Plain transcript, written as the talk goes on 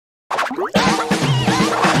A.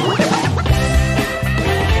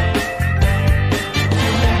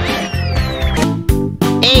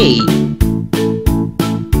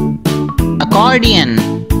 Accordion.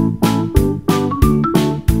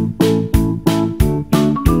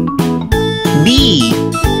 B.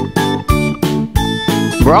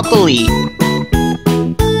 Broccoli.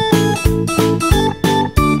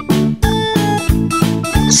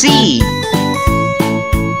 C.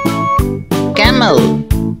 Camel.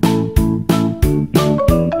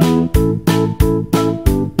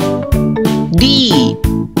 D.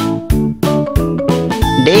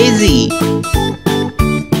 Daisy.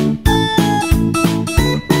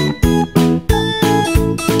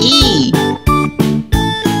 E.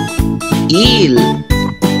 Eel.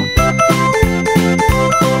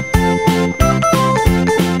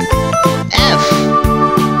 F.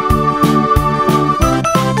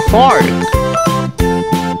 Fork.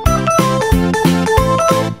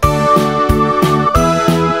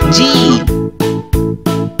 G.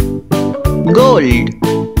 Gold.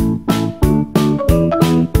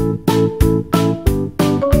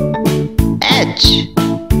 H.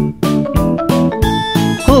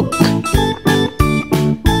 Hook.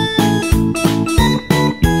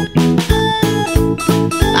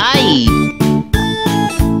 I.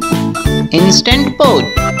 Instant pot.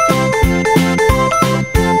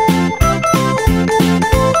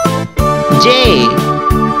 J.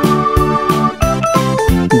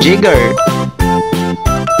 Jigger.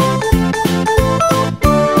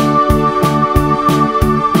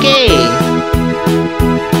 K.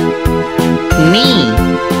 Knee.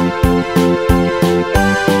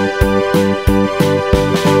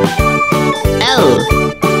 L.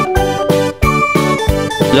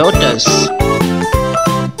 Lotus.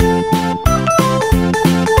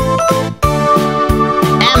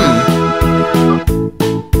 M.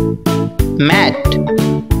 Mat.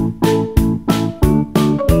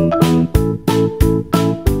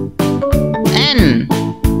 N.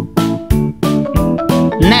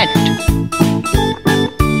 Net.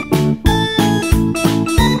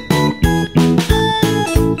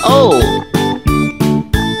 O.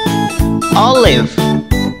 Olive.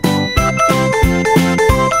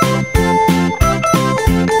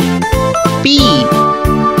 P.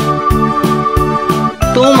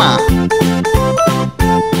 Puma.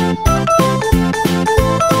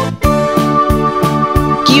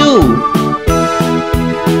 Q.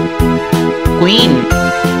 Queen.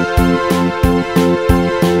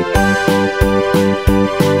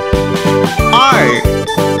 R.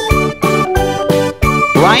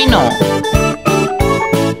 Rhino.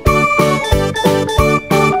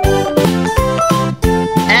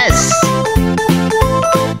 S.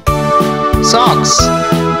 Socks.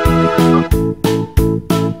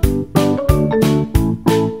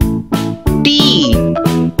 T.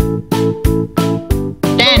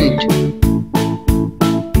 Tent.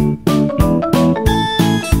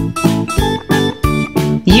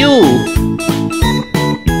 U.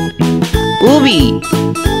 Ubi.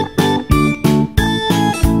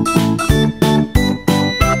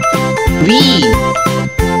 V.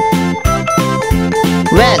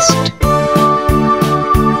 West.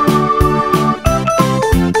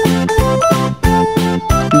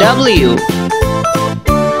 W.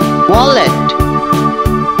 Wallet.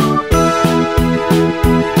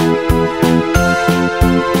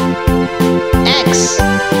 X.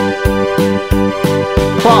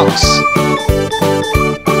 Fox.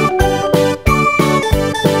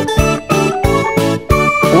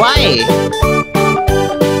 Y.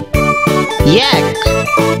 Yak.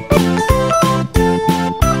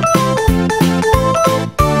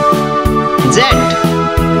 Z.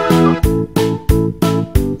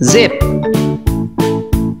 Zip.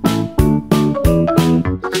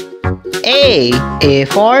 A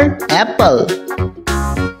for apple.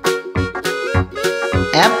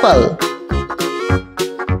 Apple.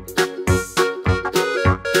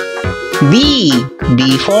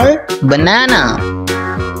 B for banana.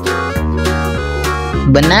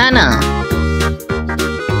 Banana.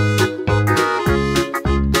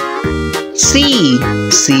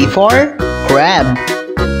 C for crab.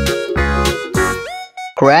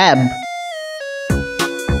 Crab.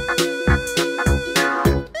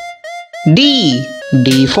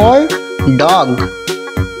 D for dog.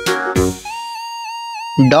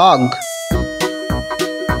 Dog.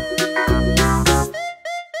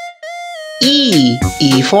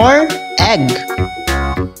 E for egg.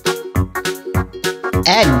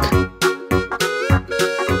 Egg.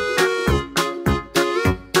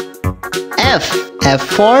 F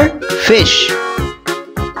for fish.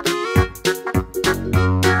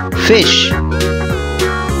 Fish.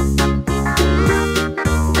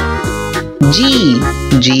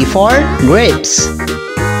 G for grapes.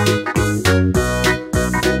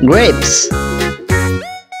 Grapes.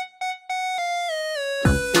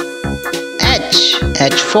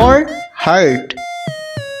 H for heart.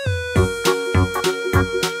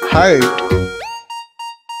 Heart.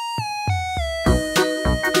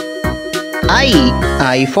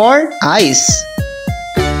 I for ice.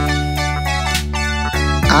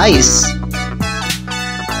 Ice.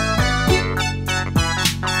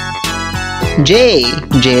 J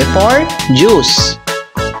for juice.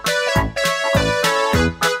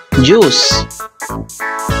 Juice.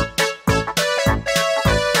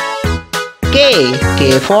 K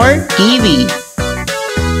for kiwi.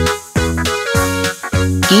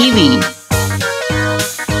 Kiwi.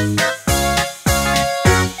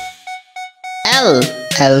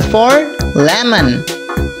 L for lemon.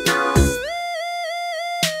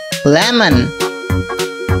 Lemon.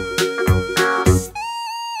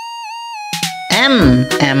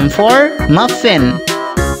 M for muffin.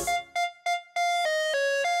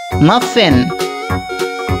 Muffin.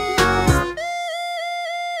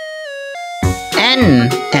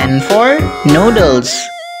 N for noodles.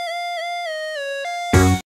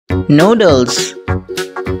 Noodles.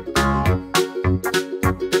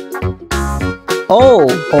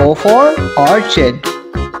 O for orchid.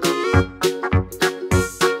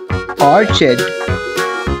 Orchid.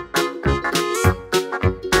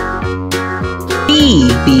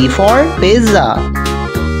 P for pizza.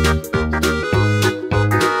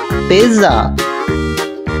 Pizza.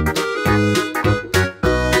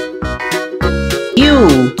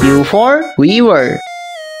 U for weaver.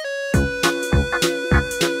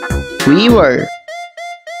 Weaver.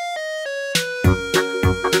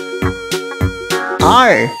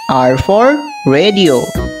 R for radio.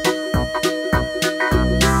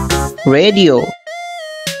 Radio.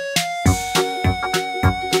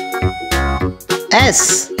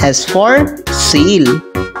 S for seal.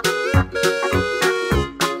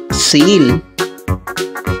 Seal.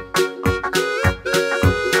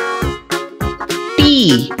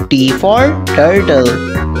 T for turtle.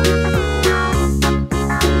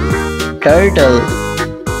 Turtle.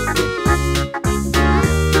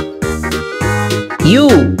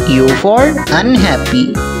 U for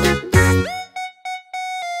unhappy.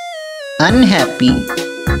 Unhappy.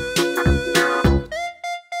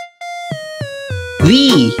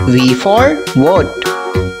 V for vote.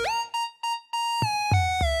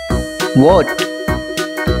 Vote.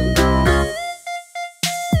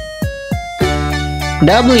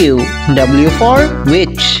 W for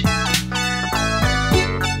witch.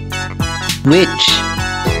 Witch.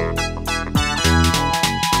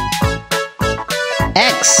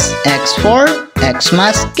 X for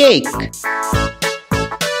Xmas cake.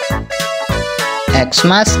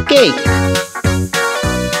 Xmas cake.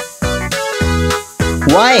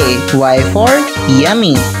 Y for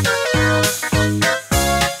yummy.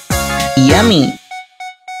 Yummy.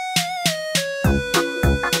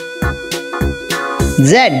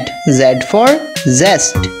 Z for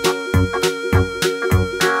zest.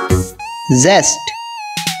 Zest.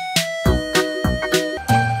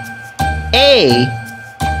 A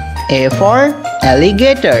for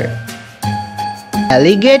alligator.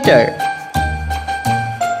 Alligator.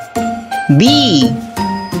 B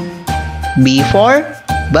for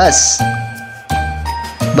bus.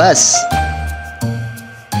 Bus.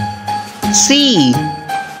 C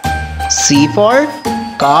for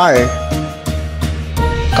car.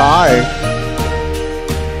 Car.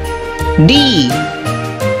 D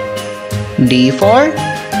for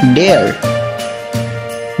dare.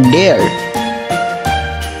 Dare.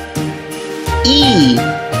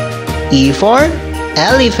 E for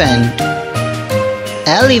elephant.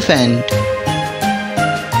 Elephant.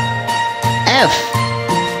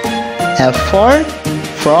 F for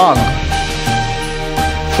frog.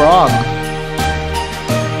 Frog.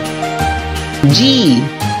 G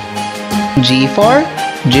for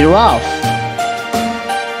giraffe.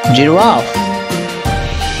 Giraffe.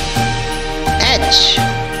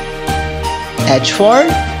 H for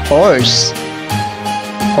horse.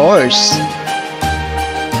 Horse.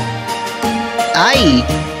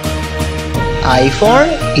 I for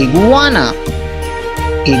iguana.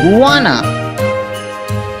 Iguana.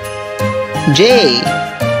 J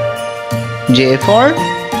for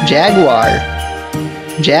jaguar.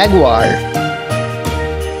 Jaguar.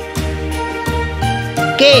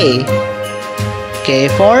 K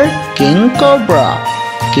for king cobra.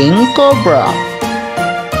 King cobra.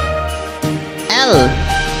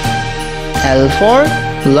 L for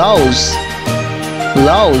louse.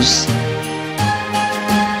 Louse.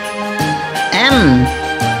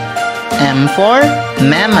 M for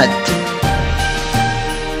mammoth.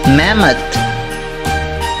 mammoth.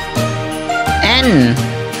 N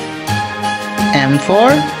for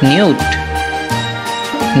newt.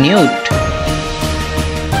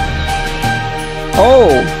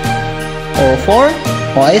 O for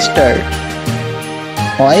oyster.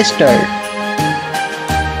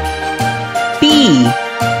 P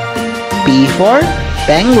for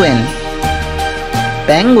penguin.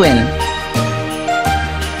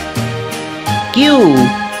 Q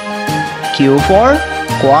for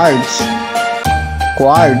quartz.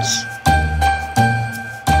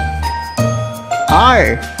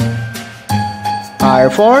 R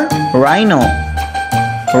for rhino.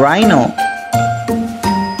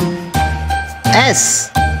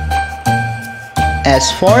 S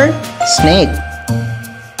for snake.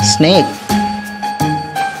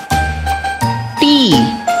 T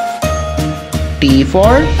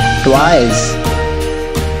for twice.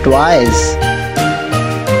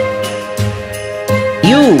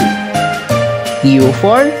 U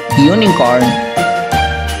for unicorn.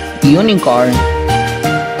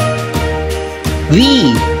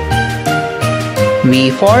 V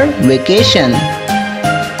for vacation.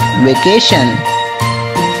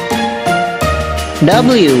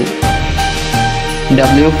 W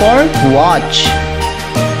for watch.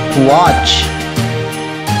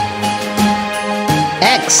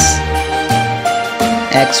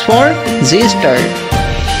 X for Easter.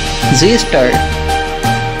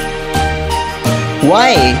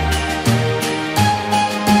 Y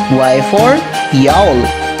for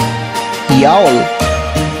owl.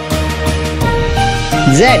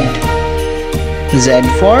 Z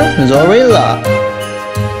for zorilla.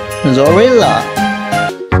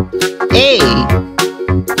 A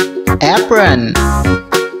apron.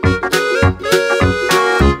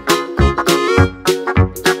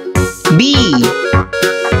 B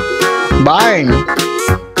barn.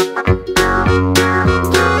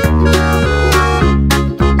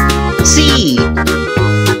 C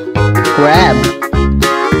crab.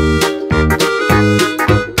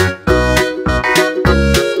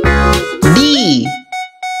 D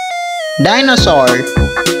dinosaur.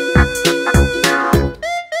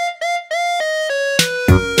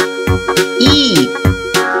 E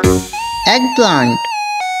eggplant.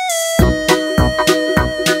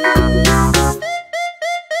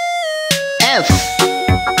 F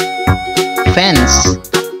fence.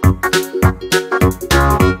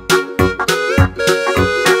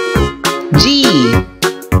 G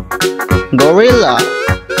gorilla.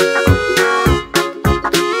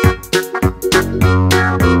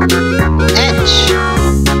 H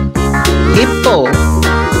hippo.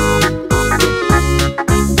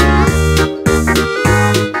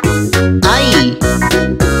 I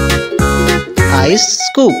ice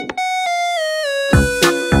scoop.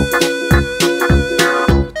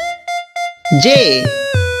 J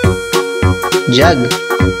jug.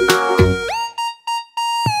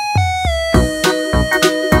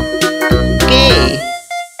 K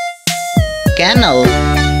canal.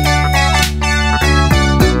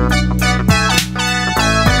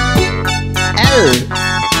 L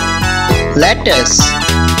lettuce.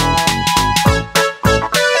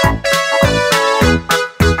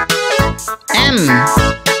 M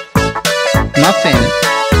muffin.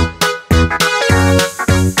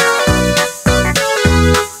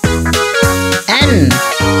 N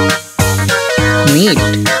meat.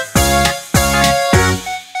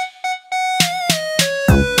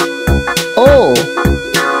 O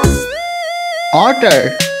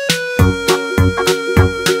otter.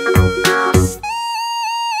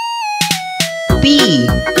 P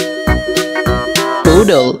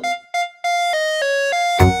poodle.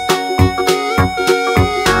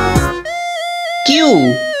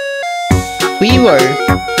 Q beaver.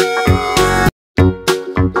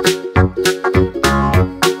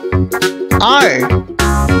 R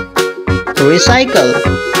recycle.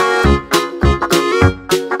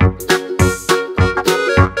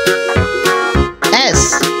 S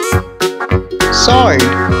sword.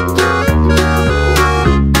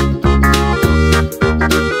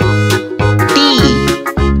 T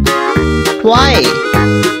toy.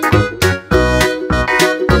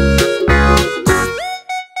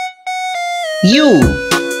 U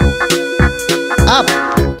up.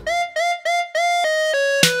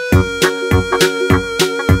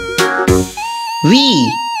 V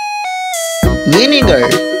vinegar.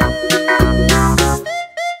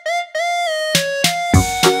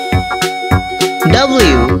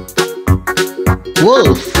 W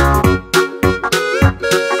wolf.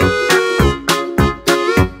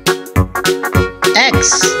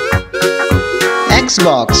 X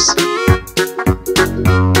Xbox.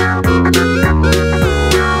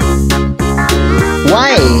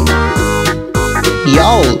 Y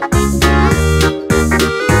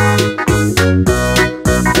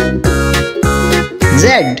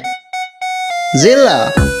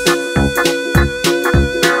Zilla.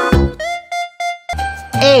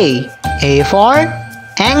 A for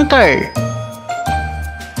anchor.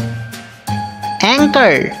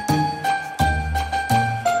 Anchor.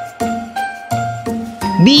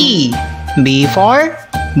 B for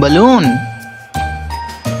balloon.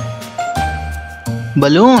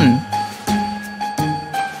 Balloon.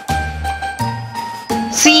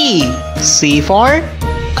 C for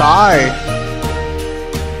car.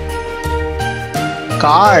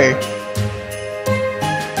 Car.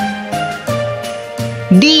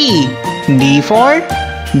 D for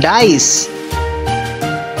dice.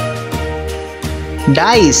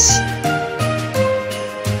 Dice.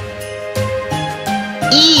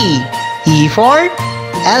 E for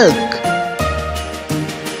elk.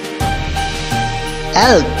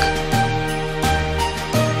 Elk.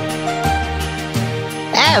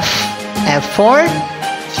 F for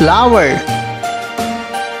flower.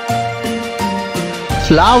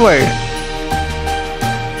 Flower.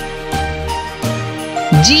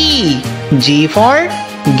 G for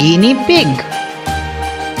guinea pig.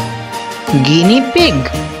 Guinea pig.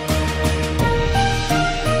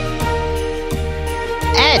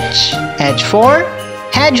 H for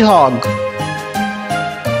hedgehog.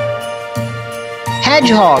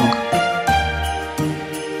 Hedgehog.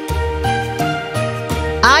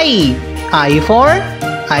 I for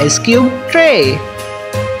ice cube tray.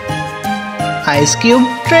 Ice cube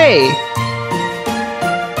tray.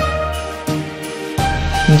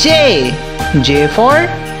 J for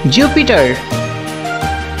Jupiter.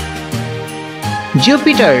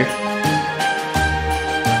 Jupiter.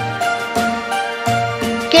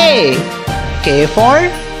 K for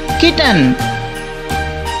kitten.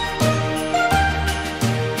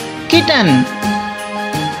 Kitten.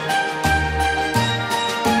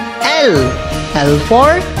 L for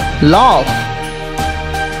laugh.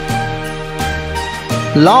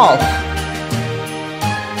 Laugh.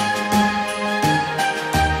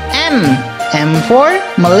 M for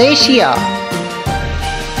Malaysia.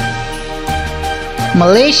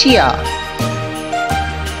 Malaysia.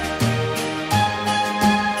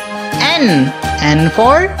 N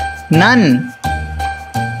for none.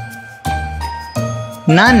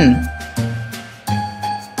 None.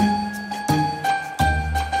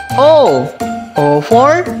 O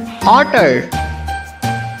for otter.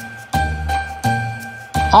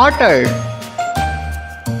 Otter.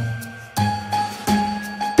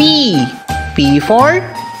 P for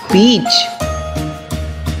peach.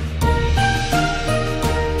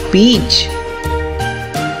 Peach.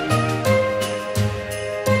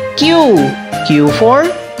 Q for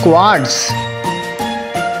quartz.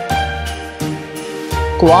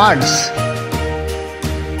 Quartz.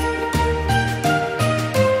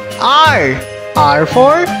 R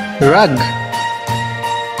for rug.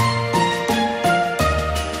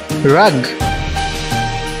 Rug.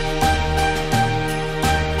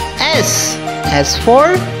 S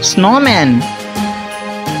for snowman.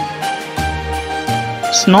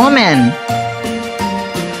 Snowman.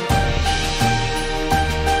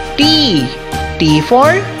 T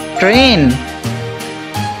for train.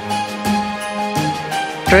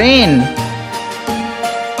 Train.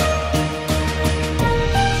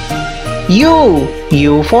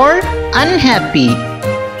 U for unhappy.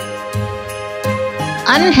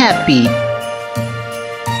 Unhappy.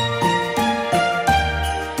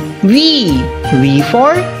 V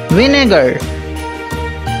for vinegar.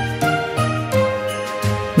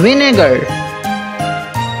 Vinegar.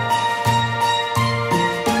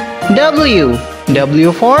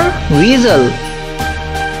 W for weasel.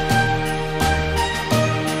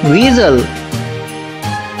 Weasel.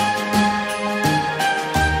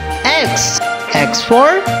 X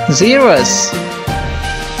for xeros.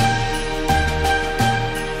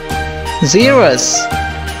 Xeros.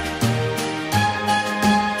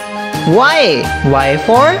 Y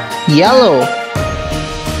for yellow.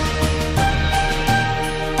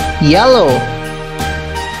 Yellow.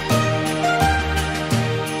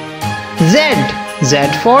 Z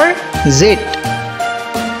for zit.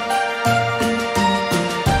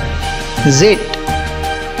 Zit.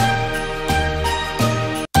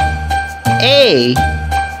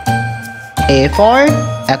 A for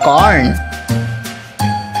acorn.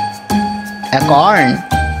 Acorn.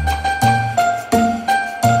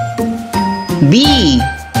 B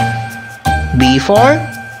for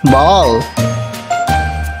ball.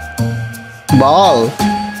 Ball.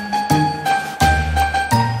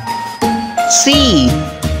 C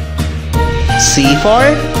for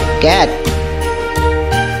cat.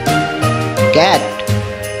 Cat.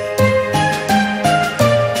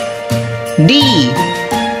 D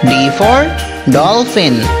for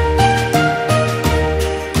dolphin.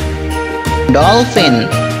 dolphin.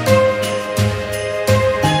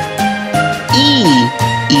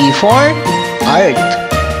 E for earth.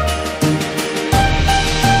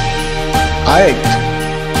 Earth.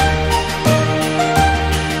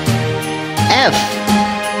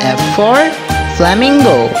 F for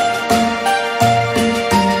flamingo.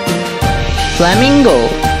 Flamingo.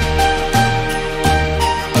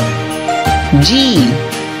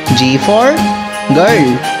 G for girl.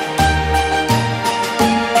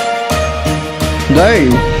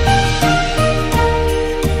 Girl.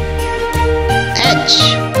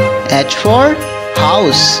 H for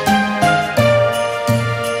house.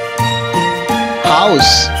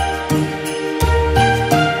 House.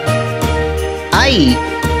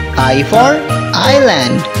 I for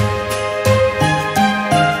island.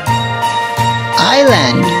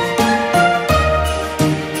 Island.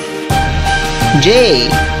 J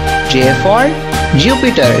for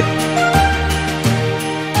Jupiter.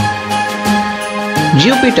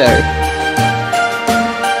 Jupiter.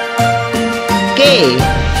 K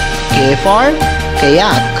for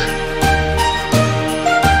kayak.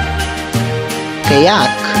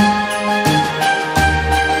 Kayak.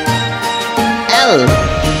 L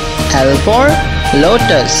for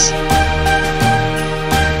lotus.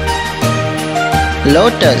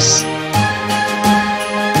 Lotus.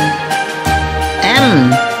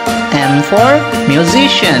 M for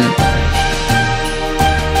musician.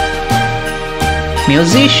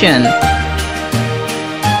 Musician.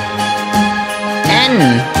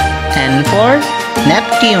 N for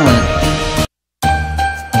Neptune.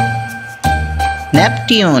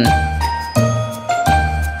 Neptune.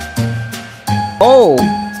 O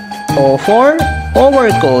for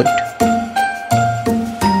overcoat.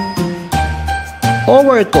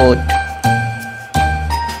 Overcoat.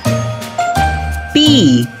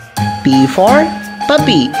 P for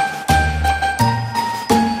puppy.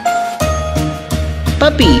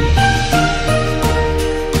 Puppy.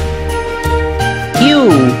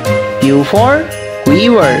 U for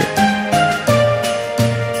weaver.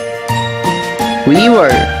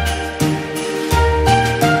 Weaver.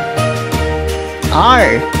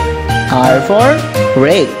 R for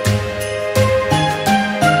rake.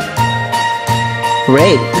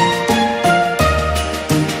 Rake.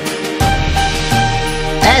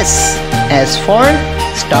 S for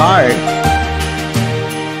star.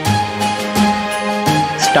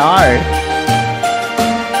 Star.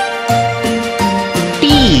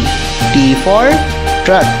 T for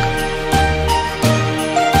truck.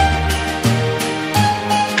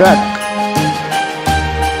 Truck.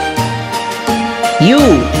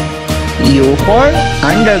 U for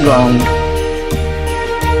underground.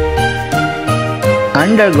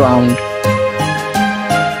 Underground.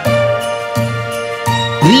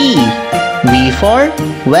 V for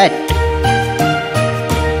wet.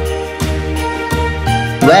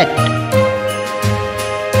 Wet.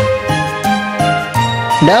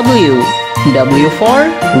 W for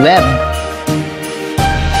web.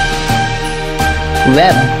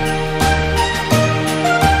 Web.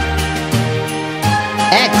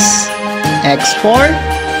 X for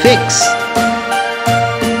fix.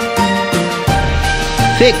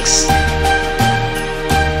 Fix.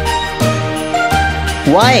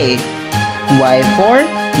 Y for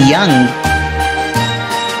young.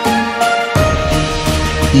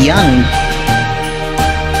 Young.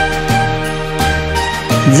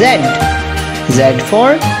 Z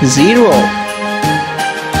for zero.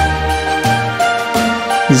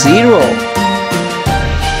 Zero.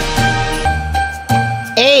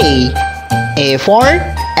 A for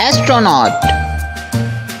astronaut.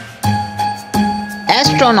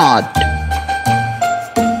 Astronaut.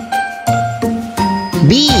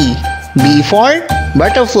 B for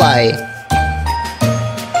butterfly.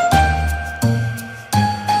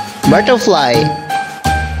 Butterfly.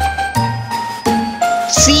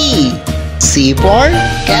 C for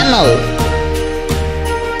camel.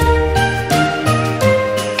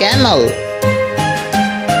 Camel.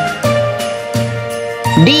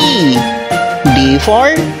 D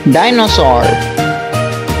for dinosaur.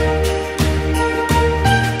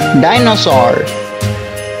 Dinosaur.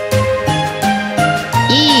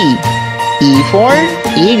 E for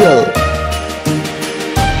eagle.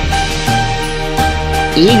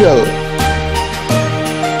 Eagle.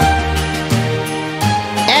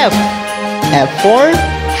 F for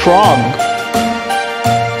frog.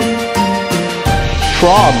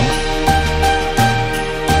 Frog.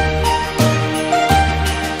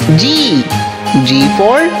 G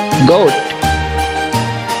for goat.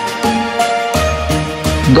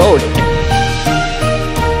 Goat.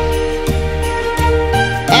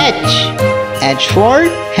 H for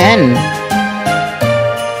hen.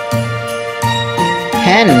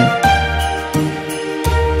 hen.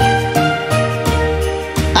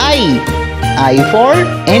 I for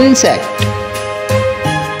insect.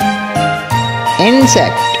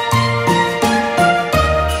 Insect.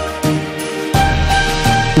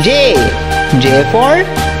 J for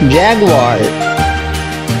jaguar.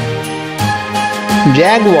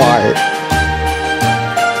 Jaguar.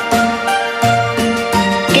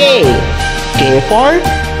 K for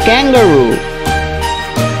kangaroo.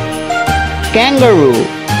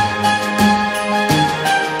 Kangaroo.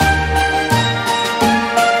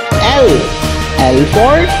 L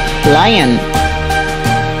for lion.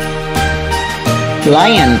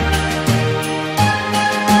 Lion.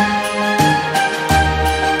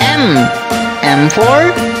 M for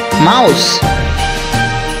mouse.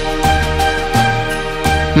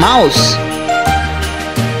 Mouse.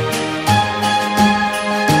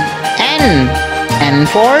 N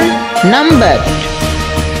for numbat.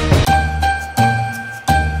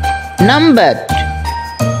 Numbat.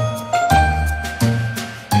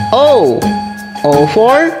 O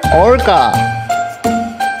for orca.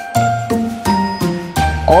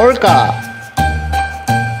 Orca.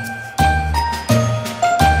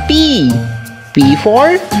 P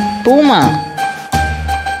for puma.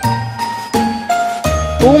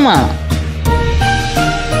 Puma.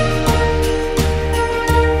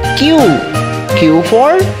 Q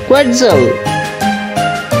for quetzal.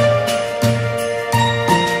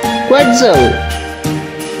 Quetzal.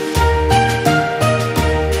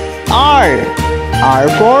 R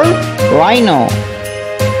for rhino.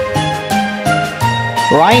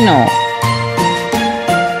 Rhino.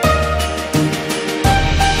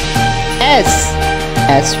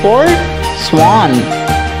 S for swan.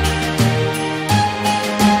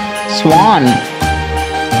 Swan.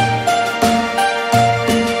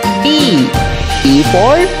 T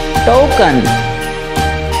for token.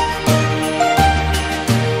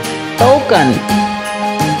 Token.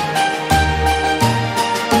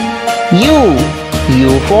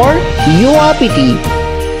 U for uapity.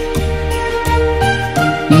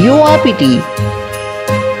 Uapity.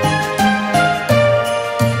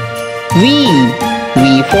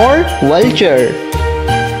 V for vulture.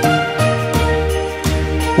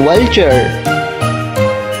 Vulture.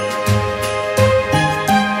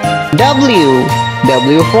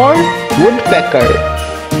 W for woodpecker.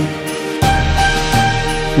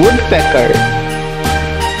 Woodpecker.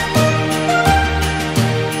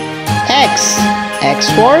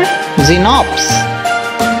 X for xenops.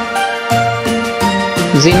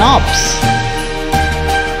 Xenops.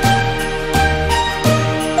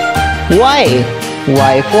 Y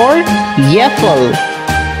for yaffle.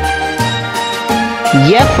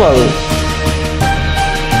 Yaffle.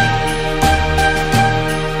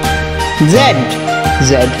 Z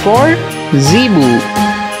for zebu.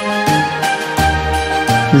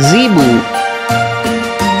 Zebu.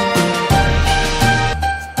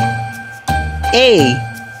 A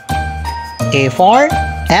for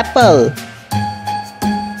apple.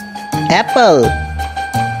 Apple.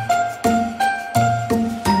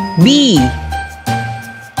 B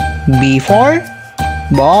for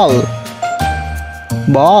ball.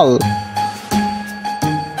 Ball.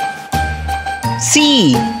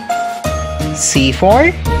 C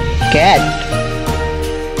for cat.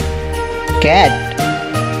 Cat.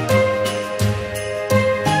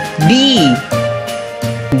 D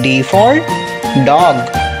for dog.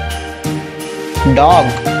 Dog.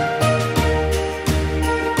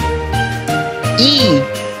 E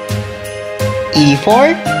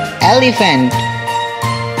for elephant.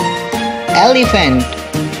 Elephant.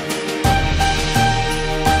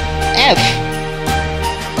 F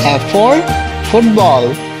for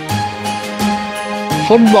football.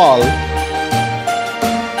 Football.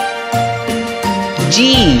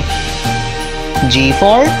 G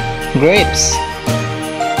for grapes.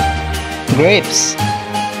 Grapes.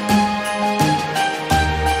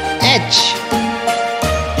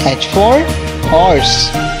 H for horse.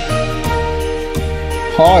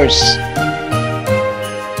 Horse.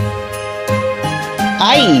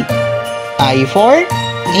 I for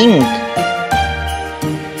ink.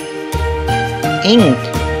 Ink.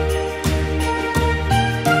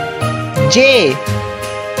 J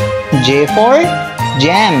for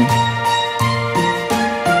jam.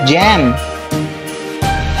 Jam.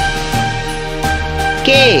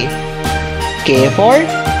 K for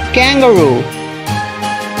kangaroo.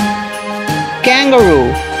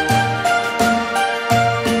 Kangaroo.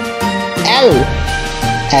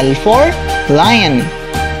 L for lion.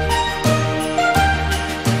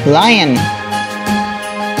 Lion.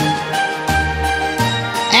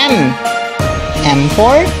 M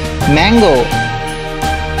for mango.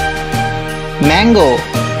 mango.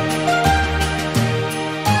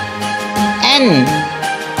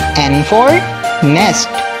 N for nest.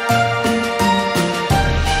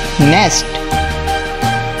 Nest.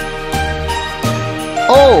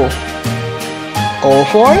 O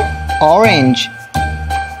for orange.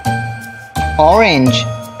 Orange.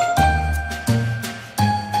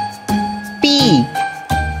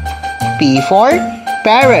 P for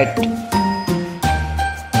parrot.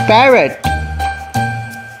 Parrot.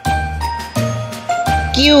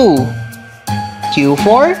 Q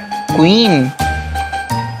for queen.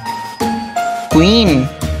 Queen.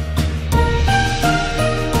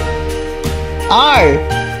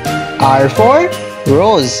 R for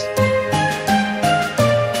rose.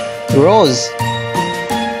 Rose.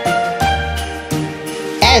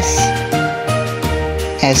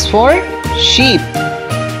 S for sheep.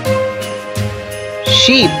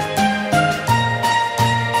 Sheep.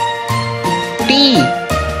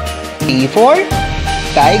 T for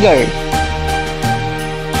tiger.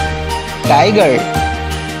 Tiger.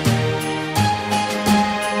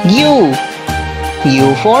 U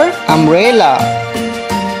for umbrella.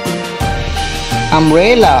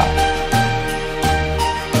 Umbrella.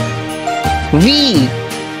 V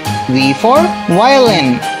for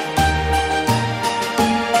violin.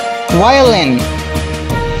 Violin.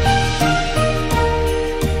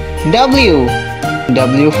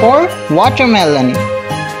 W for watermelon.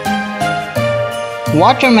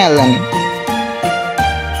 Watermelon.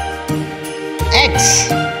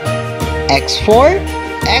 X for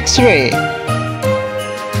X-ray.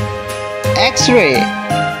 X-ray.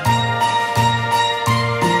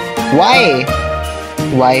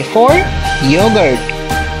 Y for yogurt.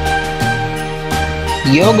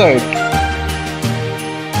 Yogurt.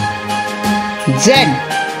 Z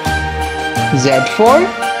for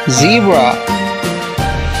zebra.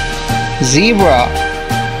 Zebra.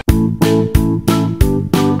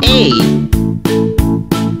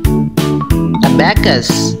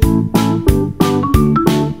 Abacus.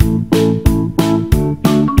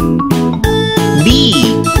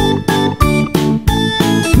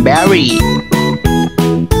 Berry.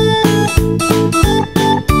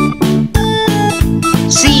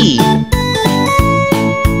 C.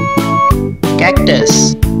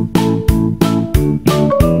 Cactus.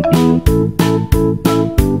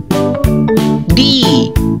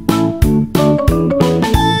 D.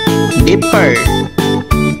 Dipper.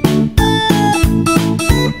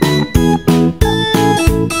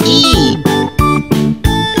 E.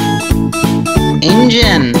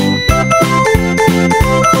 Engine.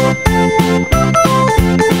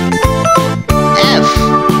 F.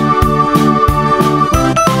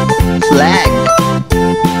 Flag.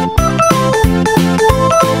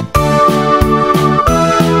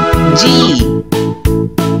 G.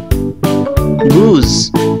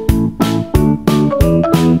 Goose.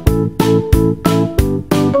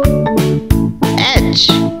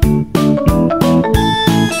 H.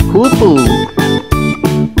 Hoo-hoo.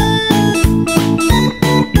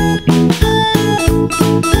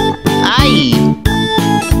 I.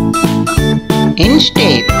 Inch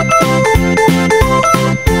tape.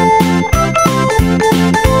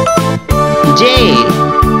 J.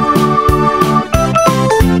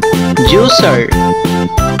 Juicer.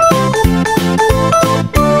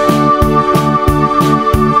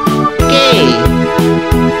 K.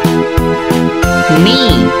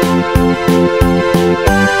 Knee.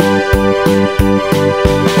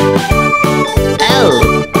 L.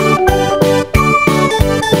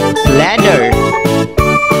 Ladder.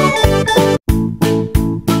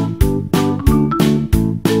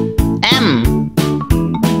 M.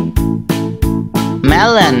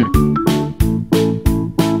 Melon.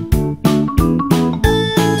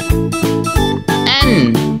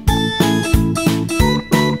 N.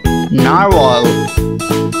 Narwhal.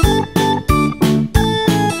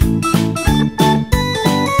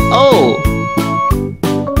 O.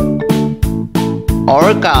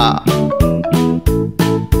 Orca.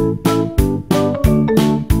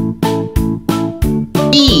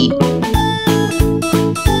 P.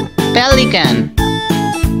 Pelican.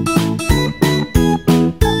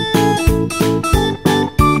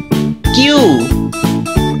 Q.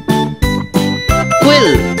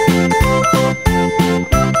 Quill.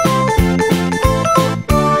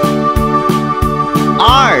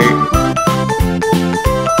 R.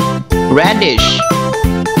 Radish.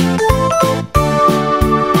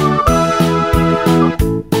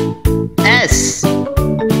 S.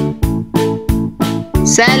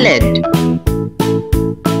 Salad.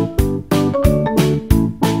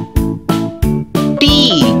 T.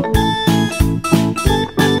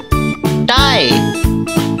 Tie.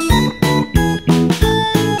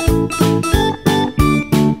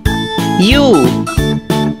 U.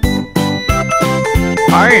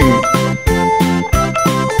 Earn.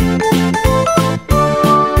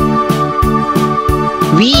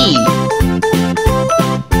 V.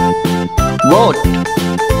 Vote.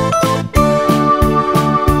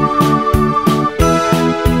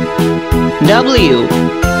 W.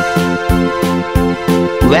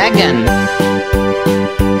 Wagon.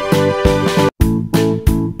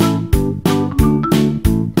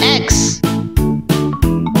 X.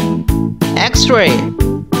 X-ray.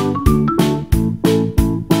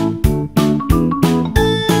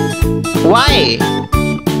 Y.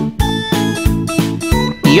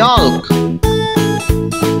 Yolk.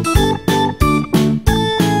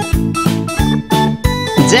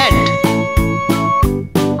 Z.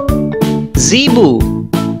 Zebu.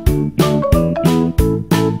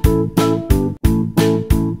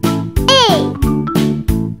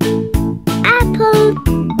 Apple.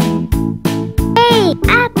 A.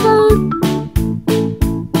 Apple.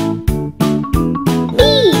 B.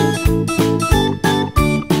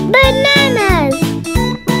 Bananas.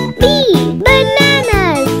 B.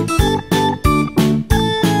 Bananas.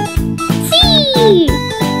 C.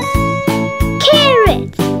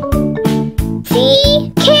 Carrot. C.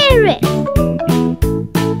 Carrot.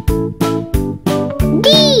 D.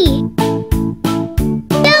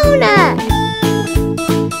 Donut.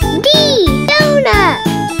 D. Donut.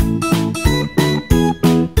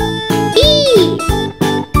 E.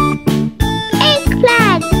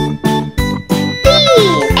 Eggplant. D.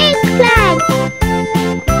 Eggplant.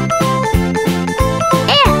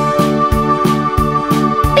 F.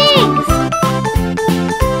 Figs.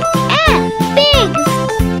 F. Figs.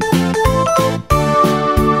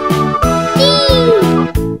 G.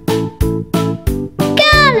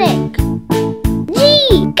 Garlic. G.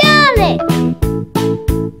 Garlic.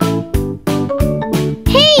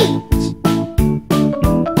 H.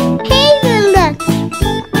 Hazelnuts.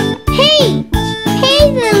 H.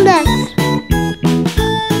 Hazelnuts.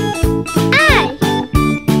 I.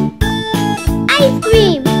 Ice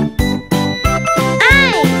cream.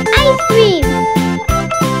 I. Ice cream.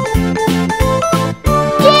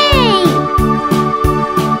 J.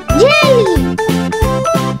 Jelly.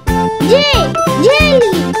 J.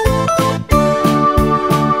 Jelly.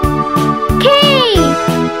 K.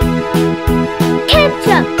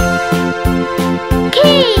 Ketchup. K.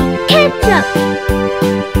 Ketchup.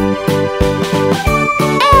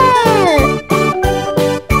 L.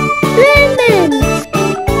 Lemons.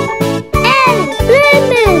 L.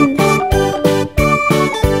 Lemons.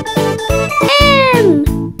 M.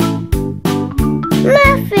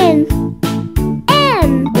 Muffin. M.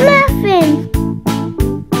 Muffin.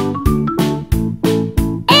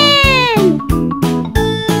 N.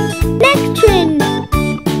 Nectarine.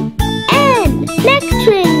 N.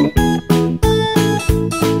 Nectarine.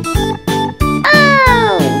 O.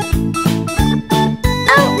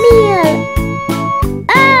 Oatmeal.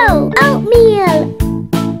 O. Oatmeal.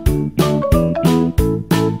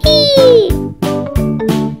 E.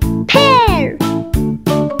 Pear.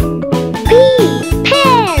 P.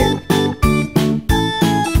 Pear.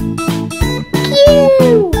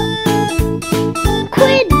 Q.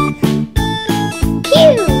 Quince. Q.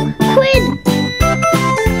 Quince.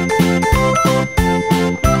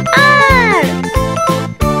 R.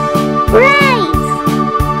 Rice.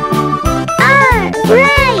 R.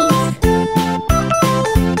 Rice.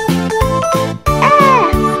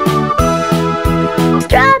 S.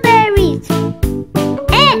 Strawberries.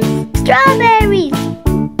 S. Strawberries.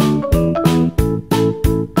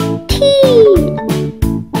 T.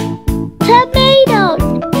 Tomatoes.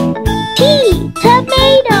 T.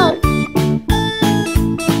 Tomatoes.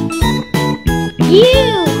 U.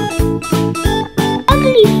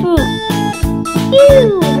 Ugly fruit.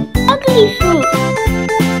 U. Ugly fruit.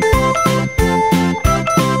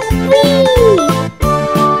 V.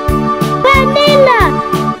 Vanilla.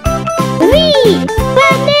 V.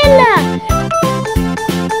 Vanilla.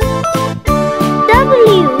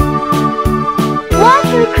 W.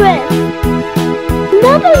 Watercress.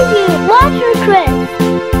 W. Watercress.